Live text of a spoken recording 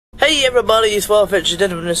Hey everybody, it's Aperture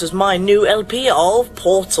Science, and this is my new LP of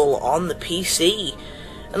Portal on the PC.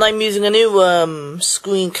 And I'm using a new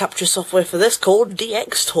screen capture software for this called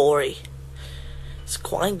DxTory. It's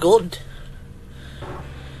quite good.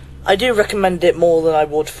 I do recommend it more than I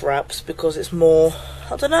would for apps because it's more,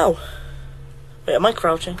 I don't know. Wait, am I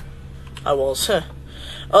crouching? I was, huh.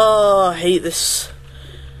 Oh, I hate this.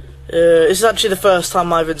 This is actually the first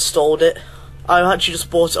time I've installed it. I actually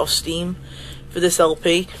just bought it off Steam for this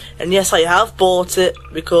LP, and yes, I have bought it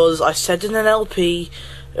because I said in an LP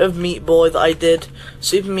of Meat Boy that I did,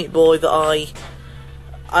 Super Meat Boy, that I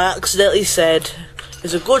accidentally said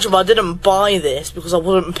it's a good job I didn't buy this because I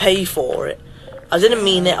wouldn't pay for it. I didn't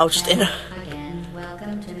mean it, I was just in a... Again,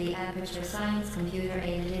 welcome to the Aperture Science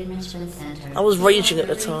Enrichment Center. I was raging at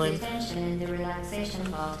the time. The relaxation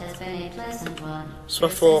vault has been a pleasant one. So I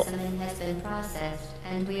thought... The specimen has been processed,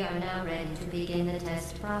 and we are now ready to begin the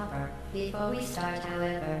test proper. Before we start,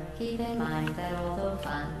 however, keep in mind that although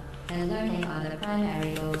fun and learning are the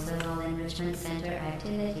primary goals of all Enrichment Center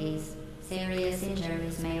activities, serious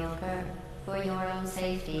injuries may occur. For your own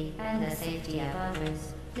safety and the safety of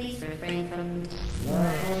others, please refrain from...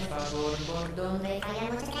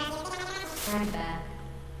 Turn back.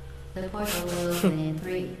 The portal will open in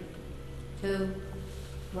 3, 2,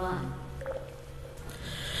 1.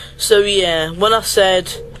 So yeah, when I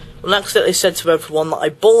accidentally said to everyone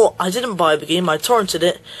that I didn't buy the game, I torrented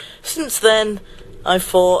it. Since then, I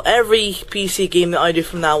thought every PC game that I do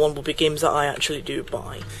from now on will be games that I actually do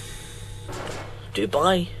buy.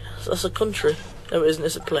 That's a country. No, it isn't,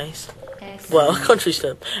 it's a place. Excellent. Well, a country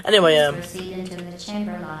still. Anyway, Proceed into the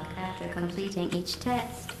chamber lock after completing each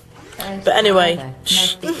test. But anyway,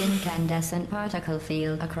 note the incandescent particle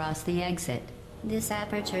field across the exit. This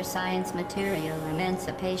Aperture Science Material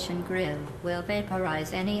Emancipation Grill will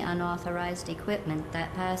vaporize any unauthorized equipment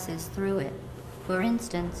that passes through it. For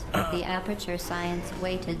instance, the Aperture Science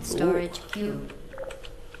Weighted Storage Cube.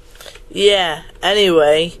 yeah,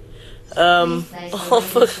 anyway, oh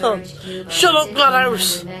fuck, shut up,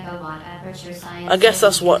 GLaDOS! I guess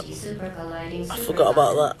that's what, I forgot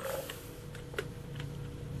about that.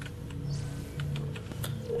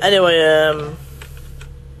 Anyway,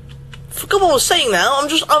 forgot what I was saying now.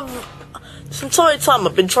 This entire time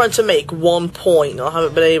I've been trying to make one point and I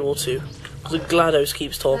haven't been able to because GLaDOS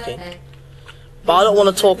keeps talking. But I don't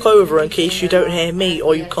want to talk over in case you don't hear me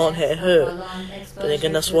or you can't hear her. But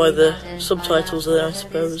again, that's why the subtitles are there, I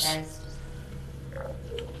suppose.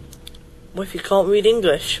 What if you can't read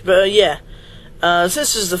English? But yeah, since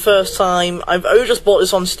this is the first time, I've only just bought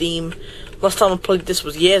this on Steam. Last time I played this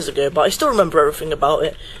was years ago, but I still remember everything about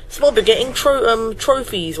it. So I'll be getting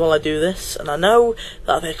trophies while I do this, and I know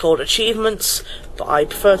that they're called achievements, but I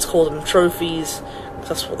prefer to call them trophies, because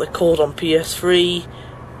that's what they're called on PS3,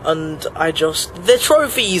 and they're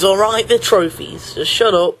trophies, alright? They're trophies. Just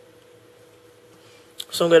shut up.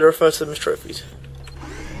 So I'm going to refer to them as trophies.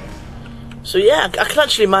 So yeah, I can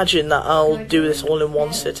actually imagine that I'll do this all in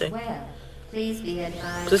one sitting. Please be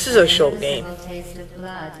advised This is a short game. Taste of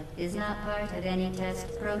blood is not part of any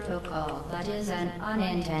test protocol, but is an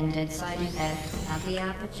unintended side effect of the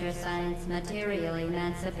Aperture Science Material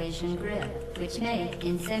Emancipation Grill, which may,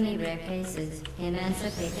 in semi-rare cases,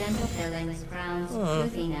 emancipate dental fillings, crowns,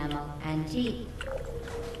 tooth enamel, and teeth.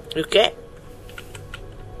 Okay.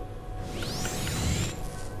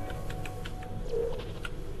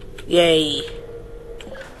 Yay.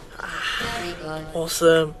 Very good.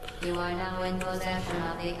 Awesome. You are now in possession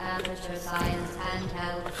of the Aperture Science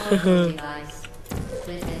handheld portal device.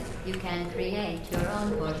 With it, you can create your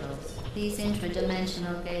own portals. These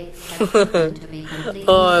interdimensional gates have proven to be completely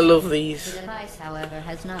Oh, I love safe. these. The device, however,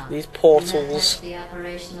 has not. These Do not portals. touch the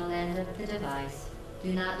operational end of the device.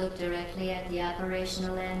 Do not look directly at the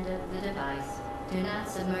operational end of the device. Do not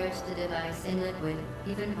submerge the device in liquid,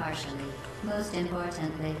 even partially. Most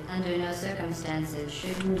importantly, under no circumstances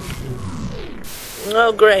should you...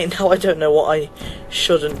 Oh great, now I don't know what I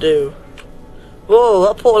shouldn't do. Whoa,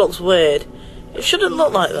 that portal looks weird. It shouldn't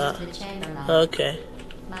look like that. Okay.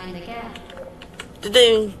 Mind the gap. Did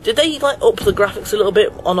they like up the graphics a little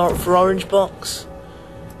bit for Orange Box?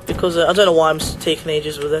 Because I don't know why I'm taking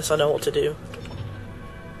ages with this, I know what to do.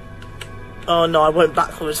 Oh no, I went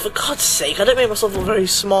backwards. For God's sake, I don't make myself look very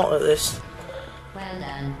smart at this. Well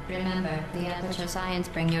done. Remember, the Aperture Science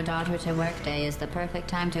Bring Your Daughter to Work Day is the perfect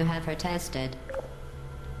time to have her tested.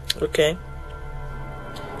 Okay.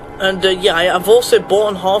 And yeah, I've also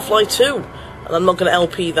bought Half-Life 2. And I'm not going to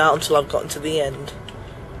LP that until I've gotten to the end.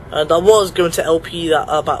 And I was going to LP that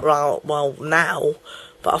about now.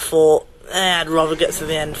 But I thought, I'd rather get to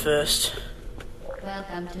the end first.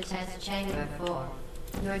 Welcome to Test Chamber 4.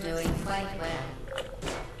 You're doing quite well.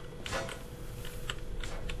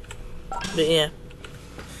 But yeah.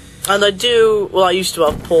 And I used to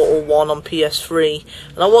have Portal 1 on PS3,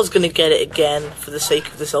 and I was going to get it again for the sake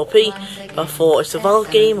of this LP, but I thought it's a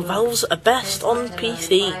Valve game, Valve's are best on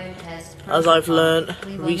PC, as I've learned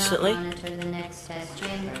recently.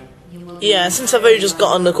 Yeah, since I've only just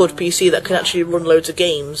gotten a good PC that can actually run loads of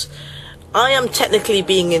games, I am technically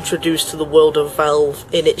being introduced to the world of Valve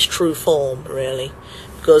in its true form, really,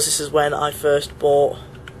 because this is when I first bought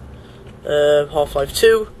Half-Life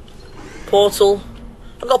 2, Portal.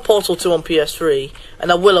 I got Portal 2 on PS3,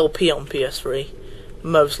 and I will LP on PS3,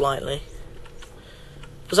 most likely.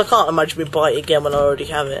 Because I can't imagine me buy it again when I already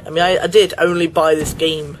have it. I mean, I did only buy this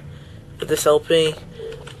game with this LP.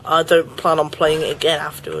 I don't plan on playing it again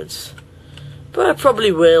afterwards. But I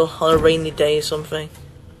probably will on a rainy day or something.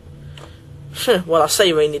 Well, I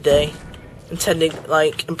say rainy day,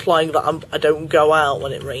 implying that I don't go out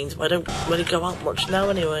when it rains, but I don't really go out much now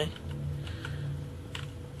anyway.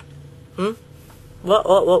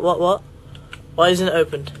 What? Why isn't it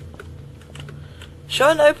opened?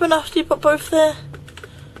 Shouldn't it open after you put both there?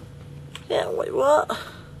 Yeah, wait, what?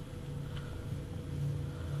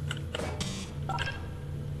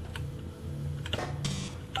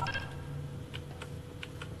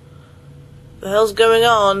 The hell's going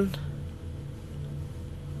on?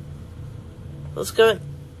 What's going...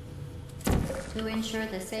 To ensure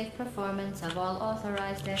the safe performance of all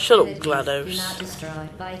authorized Shut up, activities, GLaDOS. do not destroy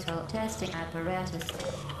vital testing apparatus.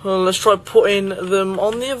 Well, let's try putting them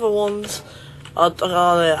on the other ones. I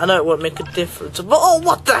know it won't make a difference, but oh,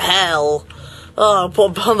 what the hell! Oh, I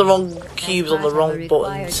put on the wrong cubes on the wrong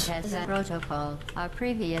buttons. Test protocol. Our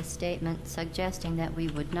previous statement suggesting that we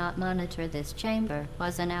would not monitor this chamber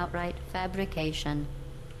was an outright fabrication.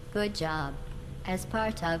 Good job. As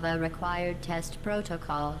part of a required test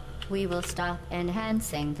protocol, we will stop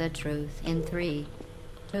enhancing the truth in 3,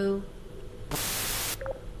 2...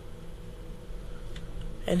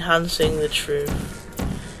 Enhancing the truth.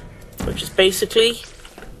 Which is basically...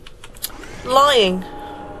 lying.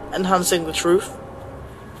 Enhancing the truth.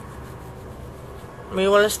 We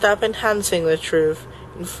want to stop enhancing the truth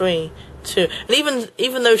in 3, 2... And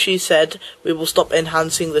even though she said, we will stop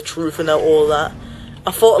enhancing the truth and all that,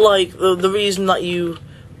 I thought, like, the reason that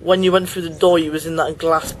when you went through the door, you was in that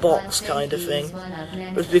glass box kind of thing,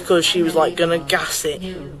 was because she was, like, gonna gas it.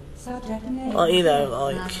 Like, you know,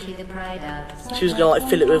 like, she was gonna, like,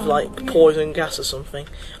 fill it with, like, poison gas or something.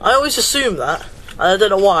 I always assumed that, and I don't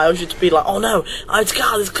know why. I was used to be like, oh no, I had to get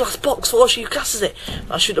out of this glass box before she gases it.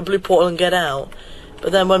 I shoot a blue portal and get out.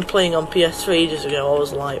 But then when playing on PS3 ages ago, I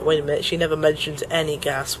was like, wait a minute, she never mentions any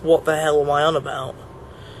gas. What the hell am I on about?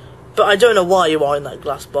 But I don't know why you are in that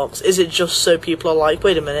glass box. Is it just so people are like,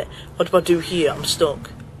 wait a minute, what do I do here? I'm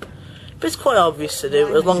stuck. But it's quite obvious to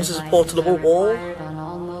do, as long as it's a portable wall.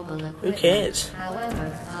 Who cares?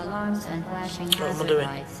 However, alarms and flashing hazard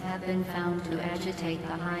lights have been found to agitate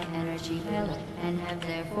the high energy pellet and have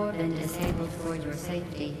therefore been disabled for your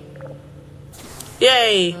safety.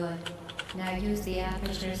 Yay! Good. Now use the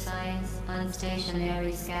Aperture Science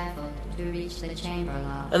unstationary scaffold to reach the chamber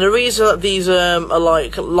lock. And the reason that these are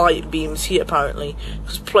like light beams here, apparently,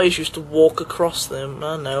 because players used to walk across them.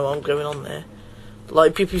 I know, I'm going on there.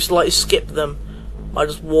 Like, people used to like skip them by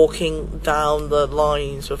just walking down the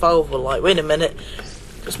lines. So Valve were like, wait a minute,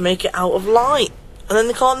 just make it out of light, and then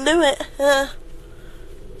they can't do it.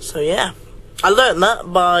 So yeah, I learned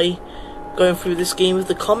that by going through this game with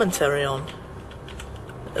the commentary on.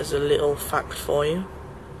 As a little fact for you,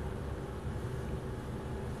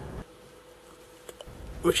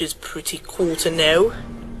 which is pretty cool to know.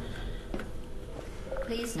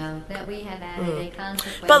 Please note that we have added a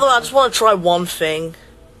consequence. By the way, I just want to try one thing.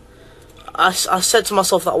 I said to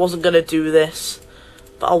myself that I wasn't going to do this,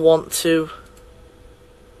 but I want to.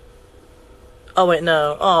 Oh wait,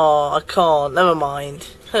 no. Oh, I can't. Never mind.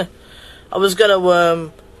 I was going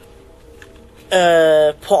to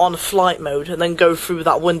put on flight mode and then go through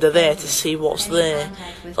that window there to see what's there.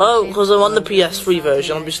 Oh, because I'm on the PS3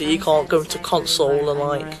 version, obviously you can't go into console and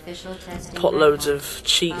like put loads of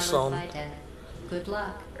cheats on.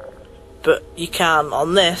 But you can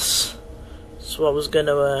on this. So I was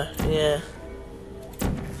gonna, yeah.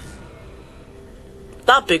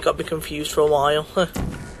 That bit got me confused for a while.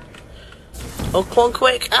 Oh, come on,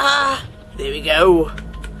 quick! Ah! There we go.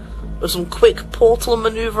 With some quick portal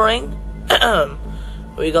manoeuvring.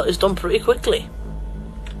 We got this done pretty quickly.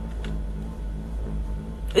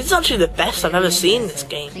 This is actually the best I've ever seen this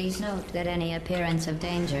game. Please note that any appearance of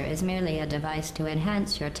danger is merely a device to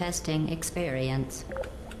enhance your testing experience.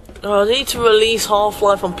 Oh, I need to release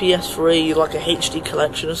Half-Life on PS3, like a HD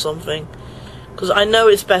collection or something. Because I know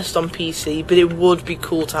it's best on PC, but it would be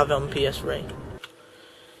cool to have it on PS3.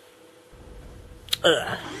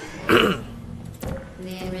 The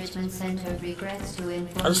Enrichment Center regrets to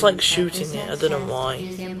inform I just like you shooting that it, I this don't know test why.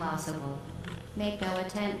 is impossible. Make no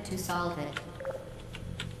attempt to solve it.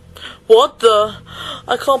 What the?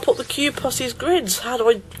 I can't put the cube past these grids. How do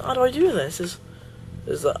I do this? Is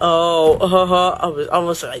that? Oh,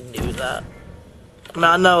 obviously I knew that. I mean,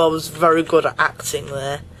 I know I was very good at acting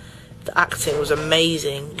there. The acting was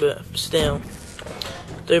amazing, but still,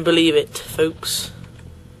 don't believe it, folks.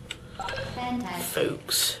 Fantastic.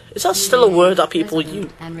 Folks, is that still a word that people use?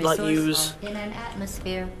 In an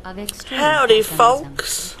atmosphere of extreme Howdy, pessimism.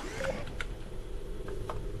 folks.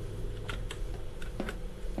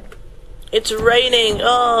 It's raining.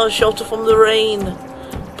 Oh, shelter from the rain.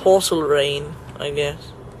 Portal rain, I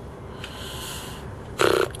guess.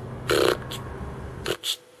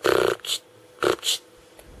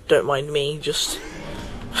 Don't mind me, just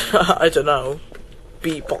I don't know,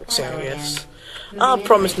 beatboxing, I guess. I'll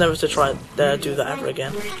promise never to try do that ever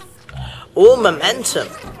again. Oh, momentum.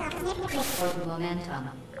 Momentum.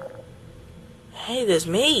 Hey, there's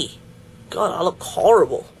me. God, I look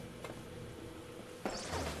horrible.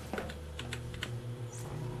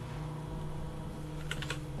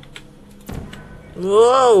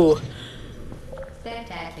 Whoa!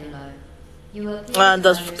 Spectacular. And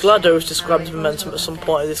as GLaDOS described momentum at some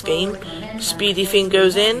point in this game, speedy thing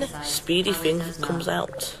goes in, speedy thing comes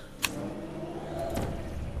out.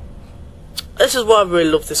 This is why I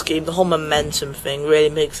really love this game. The whole momentum thing really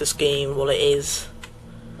makes this game what it is.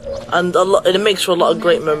 And it makes for a lot of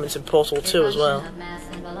great moments in Portal 2 as well. Mass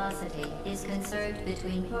and velocity is conserved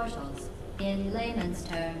between portals. In layman's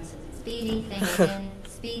terms, speedy thing is in,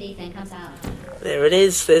 speedy thing comes out. There it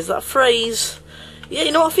is, there's that phrase. Yeah,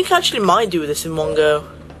 you know, I think I actually might do this in one go.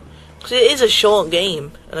 Because it is a short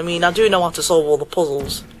game. And I mean, I do know how to solve all the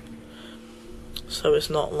puzzles. So it's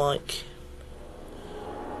not like...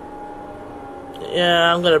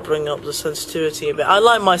 Yeah, I'm going to bring up the sensitivity a bit. I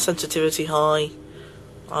like my sensitivity high.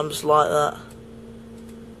 I'm just like that.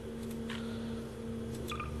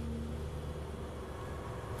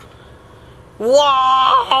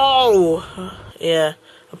 Wow! Yeah,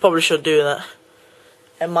 I probably should do that.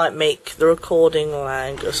 It might make the recording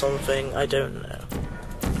lag or something, I don't know.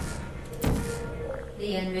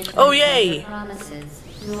 Oh yay!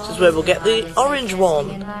 This is where we'll get the orange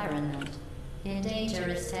one. In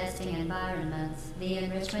dangerous testing environments, the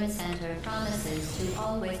Enrichment Center promises to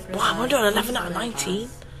always provide... Wow, I'm doing 11 out of 19.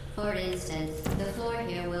 For instance, the floor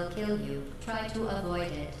here will kill you. Try to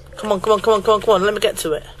avoid it. Come on, let me get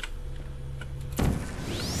to it.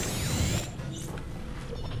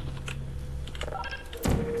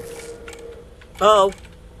 Uh oh.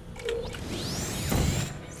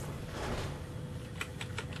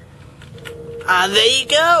 And there you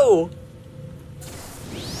go!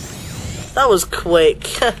 That was quick.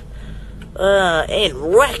 In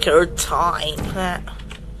record time.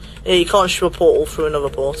 Yeah, you can't shoot a portal through another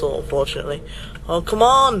portal, unfortunately. Oh, come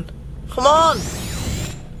on! Come on!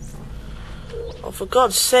 Oh, for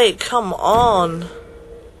God's sake, come on!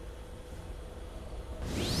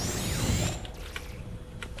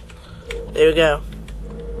 There we go.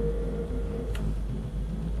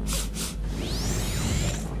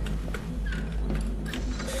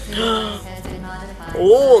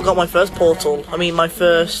 Oh, I got my first portal. I mean, my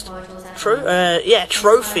first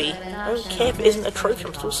trophy. I don't care if it isn't a trophy,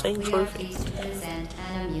 I'm still saying trophy.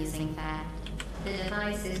 The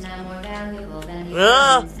device is now more valuable than the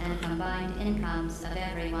Ah. earnings and combined incomes of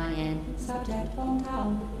everyone in subject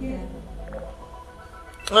hometown here.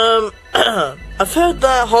 I've heard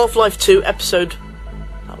that Half-Life 2 episode...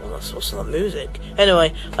 What's that music?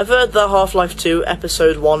 Anyway, I've heard that Half-Life 2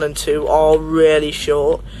 episode 1 and 2 are really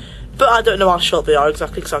short, but I don't know how short they are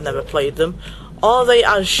exactly because I've never played them. Are they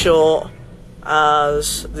as short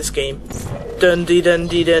as this game? Dun dee dun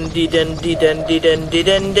dee dun dee dun dee dun dee dun dee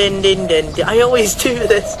dun dun dun dun dun. I always do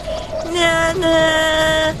this. Na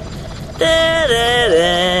na da da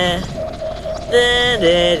da da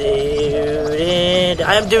da da.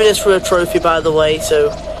 I am doing this for a trophy, by the way,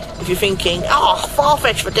 so if you're thinking, oh,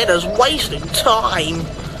 Farfetch for dinner's wasting time,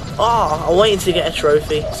 oh, I'm waiting to get a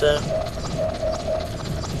trophy, so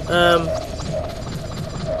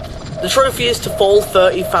the trophy is to fall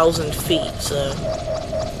 30,000 feet, so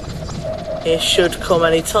it should come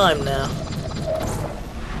any time now.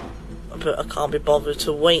 But I can't be bothered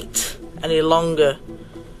to wait any longer.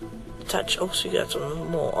 Attach. Oh, so you get some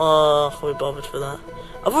more. Oh, I can't be bothered for that.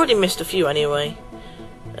 I've already missed a few anyway.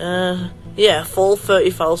 Yeah, fall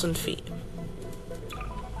 30,000 feet.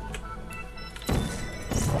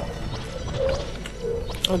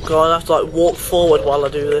 Oh god, I have to like walk forward while I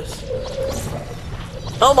do this.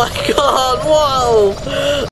 Oh my god, whoa!